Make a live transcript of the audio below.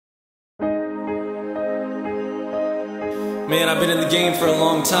Man, I've been in the game for a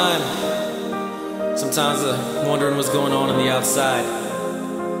long time. Sometimes I'm wondering what's going on the outside.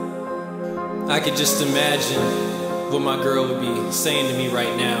 I could just imagine what my girl would be saying to me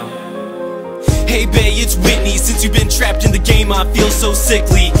right now. Hey bae, it's Whitney. Since you've been trapped in the game, I feel so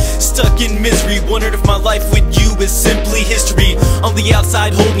sickly. Stuck in misery, wondered if my life with you is simply history. On the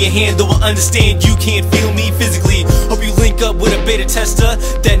outside, holding your hand, though I understand you can't feel me physically. Hope you link up with a beta tester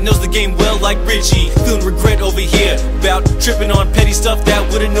that knows the game well like Richie. Feeling regret over here about tripping on petty stuff that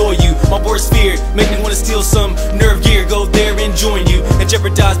would annoy you. My worst fear, make me wanna steal some nerve gear, go there and join you, and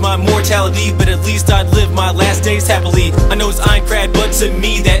jeopardize my mortality, but at least I'd live my last days happily. I know it's ironclad, but to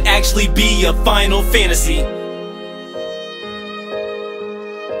me that actually be a final fantasy.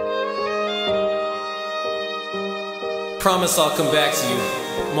 Promise I'll come back to you.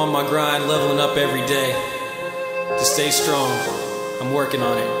 I'm on my grind, leveling up every day. Just stay strong, I'm working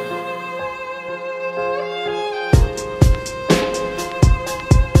on it.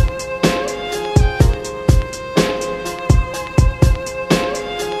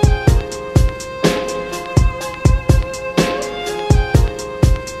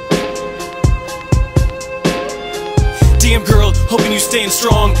 Damn girl, hoping you staying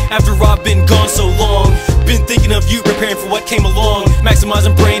strong after I've been gone so long. Been thinking of you, preparing for what came along,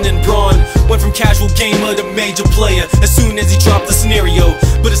 maximizing brain and brawn. Went from casual gamer to major player as soon as he dropped the scenario.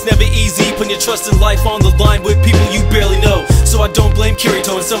 But it's never easy putting your trust in life on the line with people you barely know. So I don't blame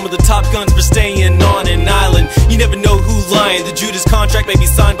Kirito and some of the top guns for staying on an island. You never know who's lying. The Judas contract may be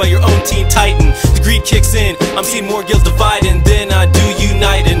signed by your own Teen Titan. The greed kicks in, I'm seeing more guilds dividing than I do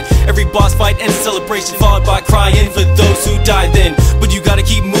uniting. Every boss fight ends in celebration, followed by crying for those who died then. But you gotta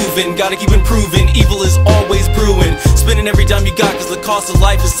keep moving, gotta keep improving. Evil is always brewing, spending every dime you got, cause the cost of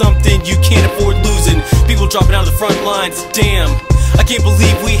life is something you can't afford losing. People dropping out of the front lines, damn, I can't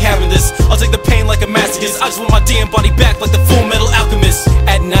believe we having this. I'll take the pain like a masochist, I just want my damn body back like the Full Metal Alchemist.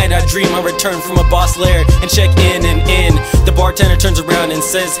 At night I dream I return from a boss lair and check in and in. The bartender turns around and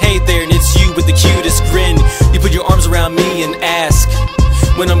says, hey there, and it's you with the cutest grin. You put your arms around me and ask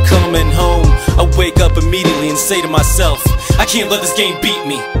when I'm coming home. I wake up immediately and say to myself, I can't let this game beat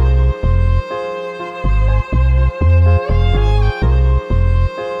me.